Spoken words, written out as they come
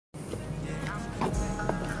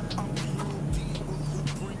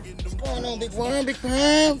going on, big worm, big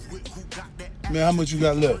prime? Man, how much you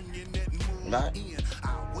got left? Not.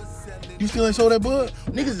 You still ain't sold that bud?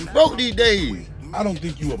 Niggas is broke these days. I don't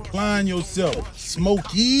think you applying yourself,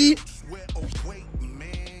 Smokey.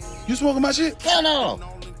 You smoking my shit? Hell no.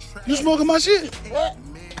 You smoking my shit? What?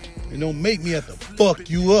 It don't make me have to fuck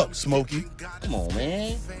you up, Smokey. Come on,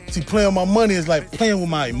 man. See, playing with my money is like playing with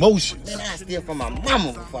my emotions. Man, I steal from my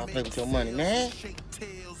mama before I play with your money, man.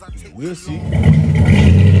 We'll see.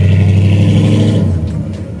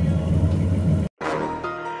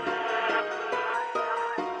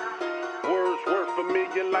 Words worth a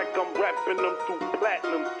million like I'm rapping them through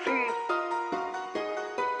platinum teeth.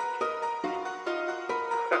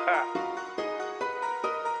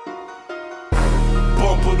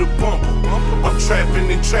 Bumper to bumper, I'm trapping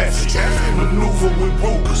in traffic. Maneuver with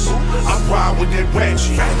Rugers, I ride with that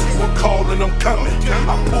ratchet. We're calling, I'm coming.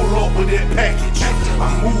 I pull up with that package. I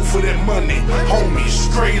move for that money, homie,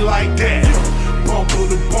 straight like that. Bumper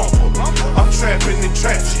to bumper, I'm trapping in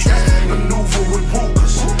traffic. Maneuver with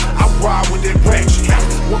Rugers, I ride with that ratchet.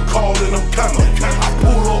 We're calling, I'm coming. I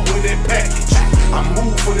pull up with that package. I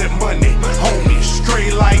move for that money, homie,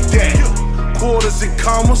 straight like that. Quarters and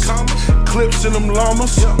commas, clips in them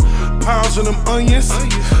llamas, pounds in them onions,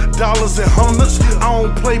 dollars and hundreds. I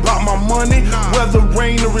don't play by my money, whether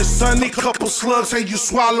rain or it's sunny. Couple slugs, hey, you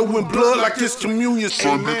swallowing blood like this communion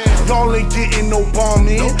Sunday. Y'all ain't getting no bomb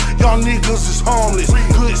in, y'all niggas is harmless.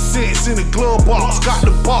 Good sense in the glove box, got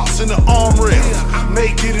the box in the armrest.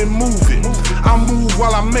 Make it and move it, I move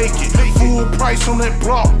while I make it. Full price on that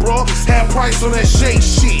block, bro, half price on that shake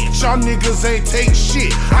shit. Y'all niggas ain't take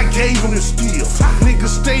shit, I gave them the steel.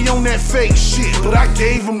 Niggas stay on that fake shit, but I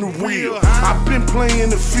gave them the real. I've been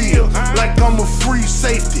playing the field like I'm a free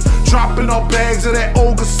safety, dropping off bags of that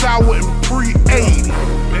Olga Sour and pre-80.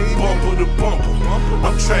 Bumper to bumper,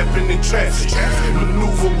 I'm trapping in traffic.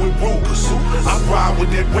 Maneuver with Rugers, I ride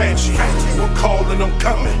with that ratchet. We're calling, I'm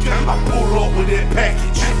coming. I pull up with that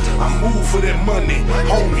package. I move for that money,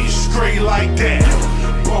 homie, straight like that.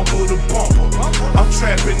 Bumper to bumper, I'm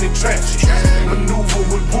trapping in traffic. Maneuver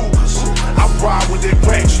with Rugers, I ride with that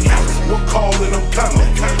ratchet. We're calling, I'm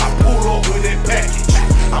coming. I pull up with that package.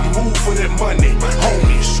 I move for that money,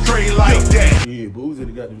 homie, straight like that. Yeah, boy, we was at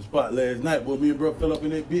the goddamn spot last night, boy. Me and bro fell up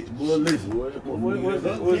in that bitch, boy. Listen, What's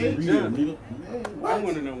that? Was it jump? I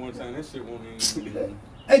went in there one time. That shit won't even.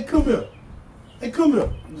 Hey, come here. Hey, come here.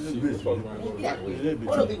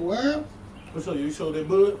 What up, big worm? What's up? You showed that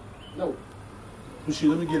bud? No. Well, shit,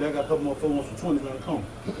 let me get it. I got a couple more phones for 20 around the corner.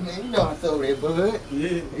 Man, you know I sold that, bud.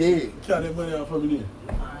 Yeah. Yeah. Count that money out for me then.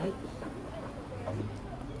 Alright.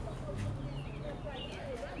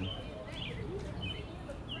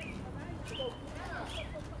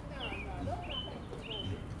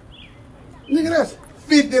 Nigga, that's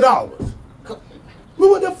 $50. But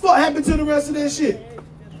what the fuck happened to the rest of that shit?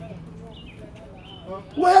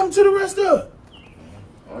 What happened to the rest of it?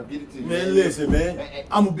 I'll get it to you. Man, listen, man.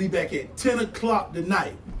 I'm going to be back at 10 o'clock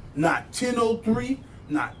tonight. Not 10:03,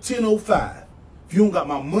 not 10:05. If you don't got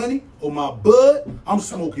my money or my bud, I'm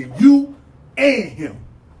smoking you and him.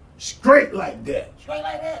 Straight like that. Straight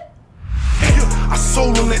like that. I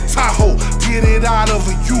sold on that Tahoe, get it out of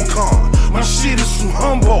a Yukon. My shit is from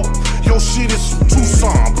Humboldt, your shit is from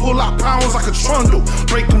Tucson. Pull out pounds like a trundle,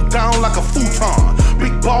 break them down like a futon.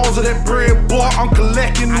 Big balls of that bread, boy, I'm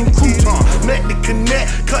collecting them croutons. Met the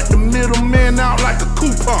connect, cut the middleman out like a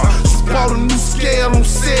coupon. Bought a new scale on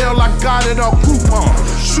sale, I got it all coupon.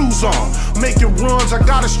 Shoes on, making runs, I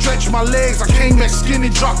gotta stretch my legs. I came back skinny,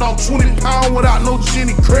 dropped off 20 pounds without no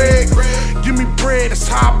Jenny Craig. Give me bread, that's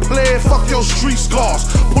how I play it, fuck your street scars.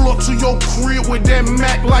 Pull up to your crib with that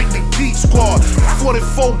Mac like the Geek Squad.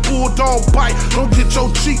 44 Bulldog bite, don't get your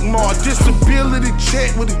cheek marred. Disability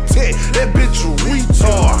check with a tech, that bitch a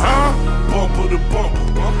retard, huh? Bumper to bumper,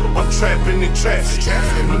 I'm trapping in traffic.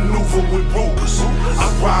 Maneuver with Rugers, I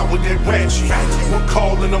ride with that ratchet. We're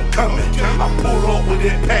calling, I'm coming. I pull up with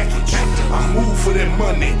that package. I move for that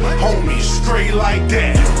money, homie, straight like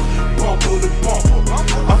that. Bumper to bumper,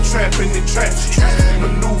 I'm trapping in traffic.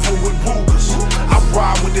 Maneuver with Rugers, I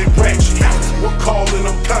ride with that ratchet. We're calling,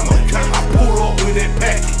 I'm coming. I pull up with that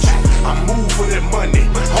package. I move for that money,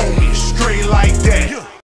 homie, straight like that.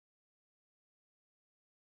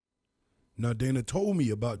 Now, Dana told me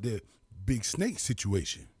about that big snake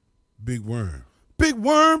situation. Big worm. Big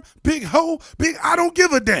worm, big hoe, big I don't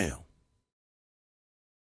give a damn.